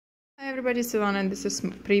everybody, Silvana, and this is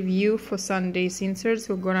preview for Sunday's inserts.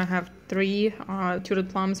 We're gonna have three Tulip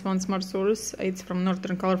Plums, one Smart Source. It's from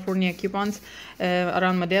Northern California coupons.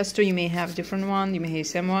 Around Modesto, you may have different one, you may have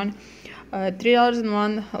same one.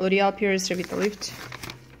 $3.01 L'Oreal Paris Revitalift.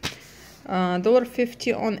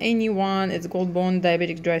 $1.50 on any one, it's Gold Bond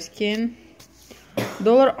Diabetic Dry Skin.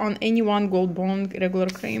 $1 on any one Gold Bond regular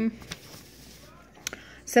cream.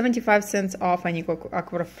 75 cents off Anico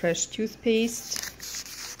Aqua Fresh toothpaste.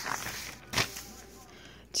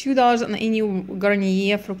 $2 on any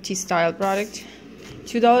Garnier Fructis style product.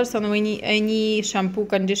 $2 on any shampoo,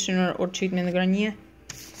 conditioner, or treatment Garnier.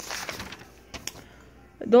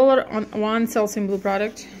 $1 on one Selsun Blue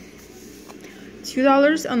product.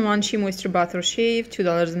 $2 on one She Moisture Bath or Shave.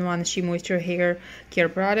 $2 on one She Moisture Hair Care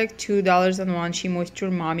product. $2 on one She Moisture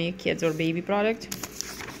Mommy, Kids, or Baby product.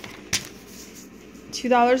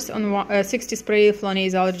 $2 on 60 spray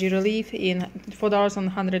Flonase allergy relief, and $4 on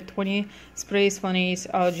 120 sprays Flonase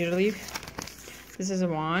allergy relief. This is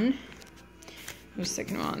one. The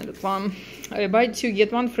second one, the plum. Buy two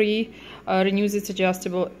get one free. Renews its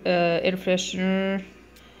adjustable air freshener.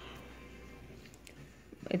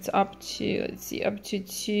 It's up to up to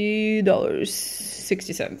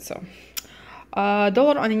 $2.60. So, $1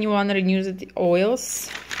 on any one Renews It oils.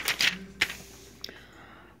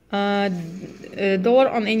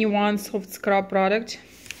 $1 on any one soft scrub product.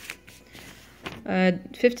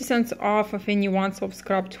 50 cents off of any one soft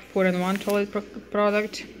scrubbed 4-in-1 toilet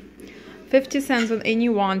product. 50 cents on any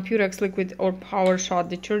one Purex liquid or power shot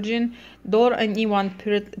detergent. $1 on any one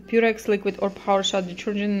Purex liquid or power shot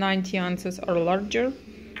detergent, 90 ounces or larger.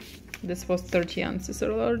 This was 30 ounces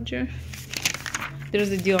or larger.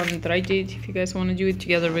 There's a deal on it, right? If you guys want to do it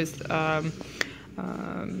together with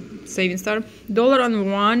Saving Star. $1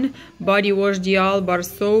 on one body wash, Dial bar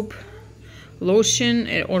soap, lotion,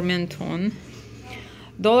 or menthol.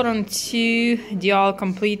 $1 on two Dial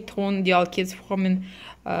complete tone, Dial Kids Home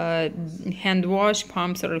hand wash,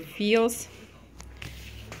 pumps or refills.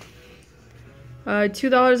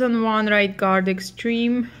 $2 on one Right Guard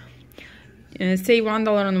Extreme. Say $1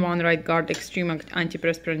 on one Right Guard Extreme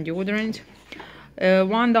antiperspirant deodorant.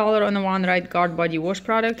 $1 on one Right Guard body wash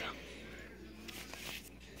product.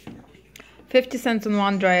 50 cents on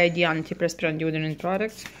one Dry ID antiperspirant deodorant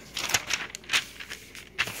product.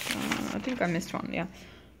 I think I missed one, yeah.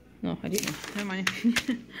 No, I didn't. Never mind.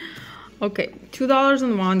 Okay, $2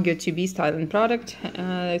 on one Good to Be styling product.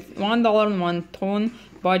 $1 on one Tone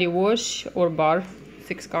body wash or bar,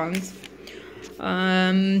 6 gallons.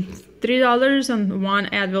 $3 on one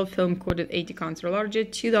Advil film coated 80 counts or larger.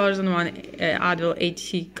 $2 on one Advil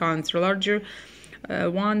 80 counts or larger.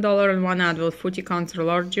 $1 on one Advil 40 counts or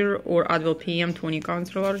larger, or Advil PM 20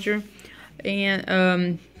 counts or larger.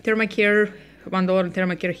 And Thermacare, $1 on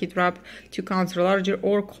Thermacare heat wrap 2 counts or larger,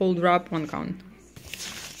 or cold wrap 1 count.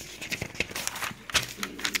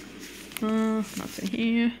 Nothing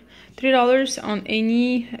here. $3 on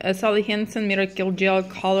any Sally Hansen Miracle Gel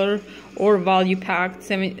Color or Value Pack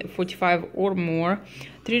 745 or more.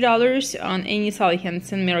 $3 on any Sally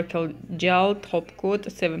Hansen Miracle Gel Top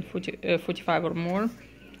Coat 745 or more.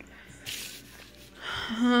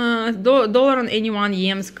 $1 on any one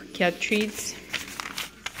Yams Cat Treats.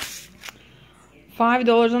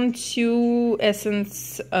 $5 on two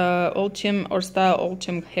Essence Ultim or Style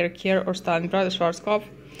Ultim Hair Care or Styling product Schwarzkopf.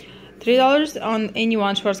 $3 on any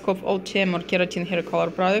one Schwarzkopf Ultim or Keratin Hair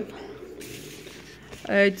Color product.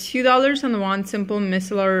 $2 on one Simple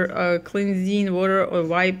Micellar Cleansing Water or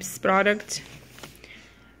Wipes product.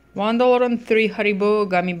 $1 on 3 Haribo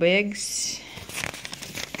Gummy Bags.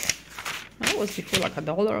 That was before like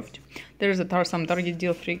 $1. There's some Target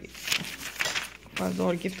deal, free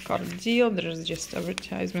 $5 gift card deal. There's just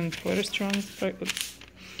advertisement for restaurants.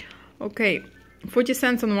 Okay. 40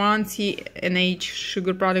 cents on one CNH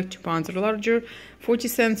sugar product 2 pounds or larger. 40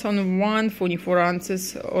 cents on one 44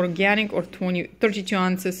 ounces organic or 32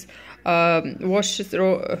 ounces washed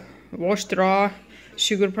raw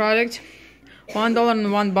sugar product. $1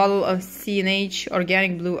 on one bottle of CNH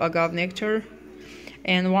organic blue agave nectar.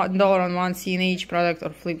 And $1 on one CNH product or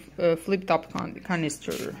flip top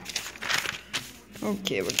canister.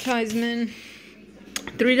 Okay, advertisement.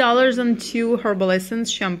 $3 on two Herbal Essence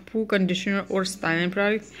shampoo, conditioner, or styling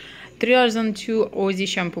product. $3 on two Aussie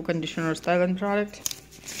shampoo, conditioner, or styling product.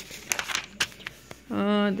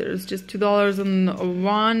 There's just $2 on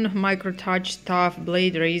one Micro Touch Tough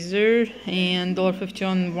Blade Razor and $1.50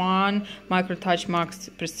 on one Micro Touch Max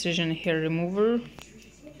Precision Hair Remover.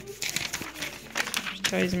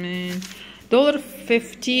 Advertisement.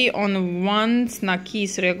 $1.50 on one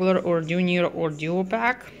Snackies regular or junior or duo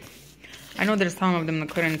pack. I know there's some of them in the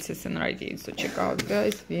clearances and Rite Aid, so check out,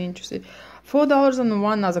 guys, if you're interested. $4 on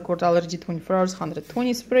one Nasacort Allergy 24 hours,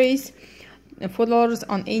 120 sprays. $4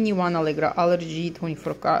 on any one Allegra Allergy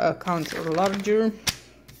 24 counts or larger.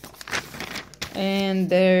 And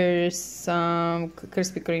there's some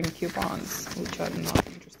Krispy Kreme coupons, which I'm not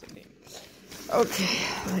interested in. Okay,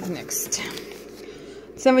 next.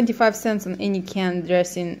 75 cents on any canned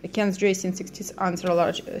dressing 16 ounce or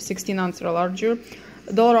larger.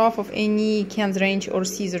 $1 off of any cans range or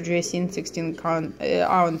Caesar dressing 16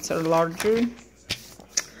 ounce or larger.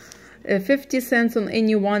 50 cents on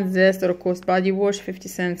any one Zest or Coast body wash. 50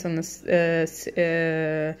 cents on Zest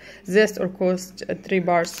or Coast 3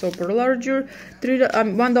 bar soap or larger.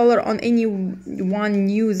 $1 on any one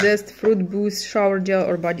new Zest fruit boost shower gel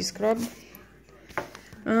or body scrub.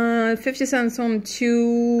 50 cents on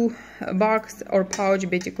 2 box or pouch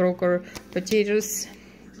Betty Crocker potatoes.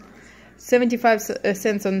 75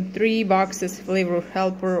 cents on 3 boxes Flavor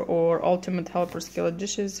Helper or Ultimate Helper skillet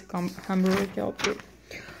dishes, hamburger helper.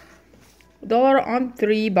 $1 on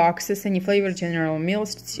 3 boxes any flavor General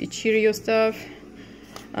Mills Cheerio stuff.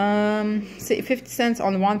 50 cents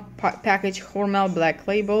on 1 package Hormel Black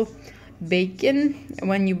Label bacon.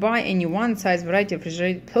 When you buy any one size variety of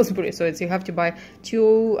refrigerated Pillsbury, so you have to buy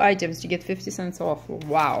 2 items to get 50 cents off.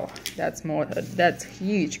 Wow, that's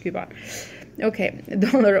huge coupon. Okay,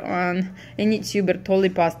 $1 on any 2 Bertolli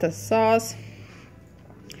pasta sauce.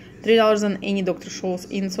 $3 on any Dr. Scholl's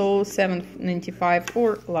insole, $7.95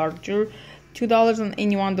 or larger. $2 on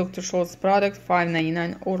any one Dr. Scholl's product,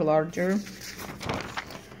 $5.99 or larger.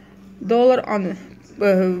 $1 on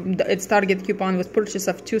its Target coupon with purchase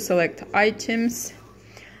of 2 select items.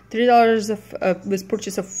 $3 with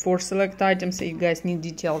purchase of 4 select items. So you guys need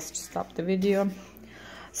details, to stop the video.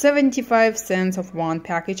 75 cents of 1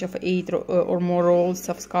 package of 8 or more rolls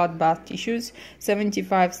of Scott bath tissues.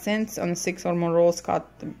 75 cents on 6 or more rolls Scott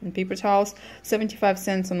paper towels. 75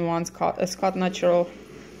 cents on 1 Scott natural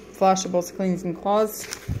flushables cleansing cloths.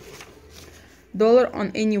 $1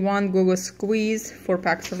 on any one Go-Go Squeeze 4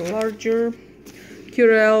 packs or larger.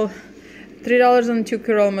 Curel. $3 on 2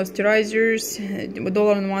 Curel moisturizers.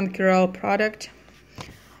 $1 on 1 Curel product.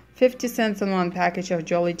 50 cents on 1 package of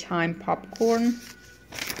Jolly Time popcorn.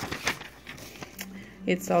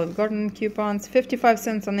 It's Olive Garden coupons. 55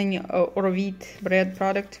 cents on any Orvieto bread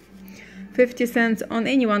product. 50 cents on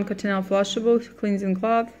any one Cottonelle flushable cleansing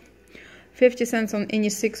cloth. 50 cents on any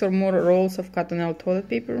 6 or more rolls of Cottonelle toilet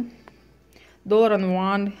paper. $1 on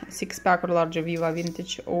 1 6-pack or larger Viva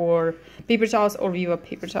vintage or paper towels or Viva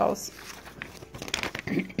paper towels.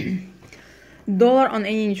 $1 on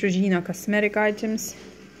any Neutrogena cosmetic items.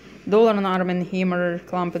 $1 on Arm & Hammer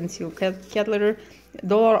Clump and Seal cat litter.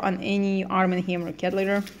 $1 on any Arm & Hammer cat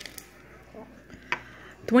litter.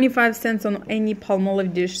 25 cents on any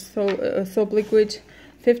Palmolive dish soap liquid.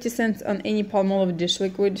 50 cents on any Palmolive dish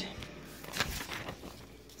liquid.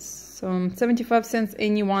 So 75 cents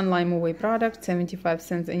any one Lime Away product. 75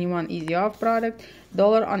 cents any one Easy Off product.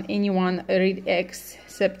 $1 on any one Rid X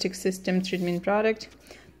septic system treatment product.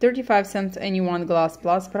 35 cents any one Glass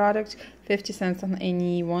Plus product. 50 cents on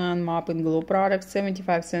any one Mop and Glow product.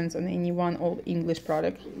 75 cents on any one Old English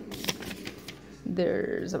product.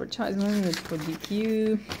 There's advertisement. It's for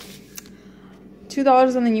DQ.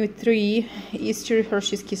 $2 on a new 3 Easter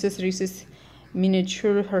Hershey's Kisses Reese's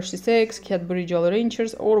miniature Hershey's eggs, Cadbury Jolly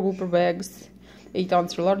Ranchers or Whooper bags 8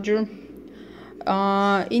 ounce or larger.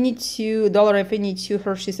 Any $2 if any 2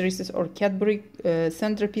 Hershey's Reese's or Cadbury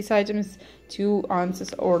centerpiece items 2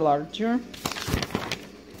 ounces or larger.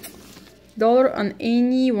 $1 on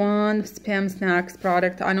any one Spam Snacks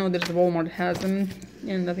product. I know there's Walmart has them,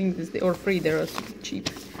 and I think this or free. They're cheap.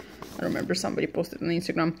 I remember somebody posted on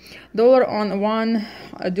Instagram. $1 on one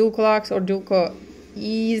Dulcolax or Dulco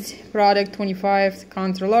Ease product 25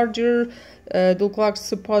 counts or larger. Dulcolax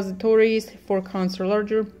suppositories 4 counts or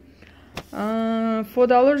larger.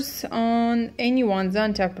 $4 on any one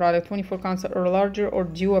Zantac product 24 counts or larger, or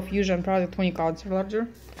Duo Fusion product 20 counts or larger.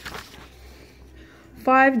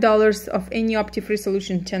 $5 of any Opti-Free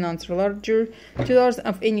solution 10 ounce or larger. $2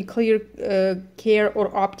 of any Clear Care or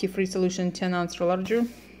Opti-Free solution 10 ounce or larger.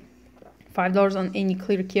 $5 on any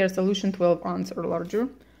Clear Care solution 12 ounce or larger.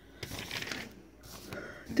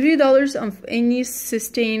 $3 of any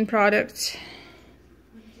Sustain product.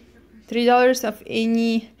 $3 of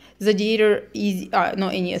any Zadiator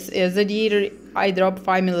Zadiator eye drop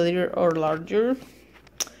 5 ml or larger.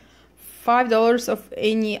 $5 of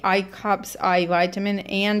any Eye Cups eye vitamin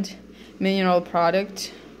and mineral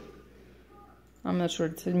product. I'm not sure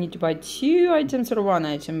if you need to buy 2 items or 1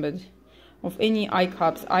 item, but of any Eye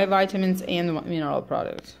Cups eye vitamins and mineral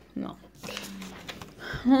product. No.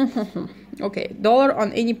 Okay, dollar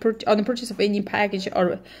on on the purchase of any package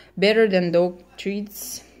or better than dog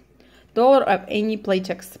treats. Dollar of any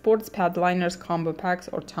Playtex sports pad liners, combo packs,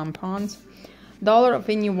 or tampons. Dollar of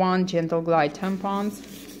any one Gentle Glide tampons.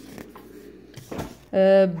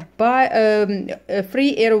 Buy a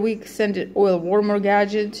free Airwick scented oil warmer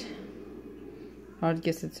gadget. I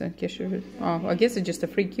guess it's a I guess it's just a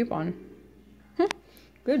free coupon.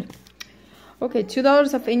 Good. Okay,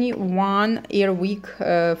 $2 of any one Airwick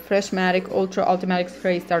Freshmatic Ultra Automatic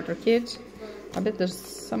Spray Starter Kit. I bet there's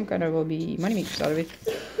some kind of will be money makers out of it.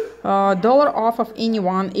 $1 off of any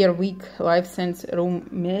one Airwick Life Sense Room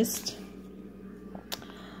Mist.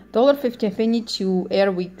 $1.50 of any two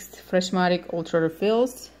Airwick's Freshmatic Ultra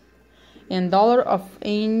Refills. And $1 of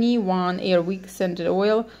any one Airwick Scented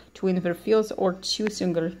Oil, twin refills or two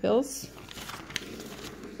single refills.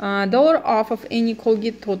 $1 off of any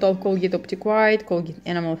Colgate Total, Colgate Optic White, Colgate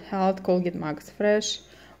Animal Health, Colgate Max Fresh,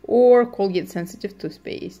 or Colgate Sensitive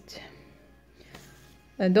Toothpaste.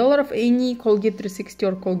 $1 of any Colgate 360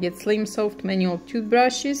 or Colgate Slim Soft manual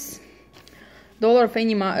toothbrushes. $1 of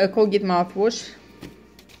any Colgate mouthwash.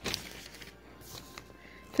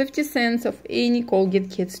 50 cents of any Colgate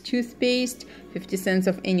Kids toothpaste. 50 cents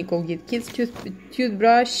of any Colgate Kids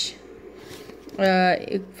toothbrush.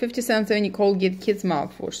 50 cents of any Colgate Kids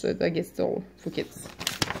mouthwash. So I guess it's all for kids.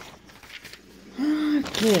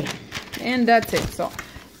 Okay, and that's it. So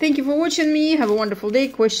thank you for watching me. Have a wonderful day.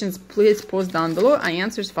 Questions, please post down below. I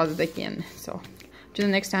answer as fast as I can. So, till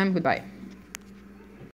the next time. Goodbye.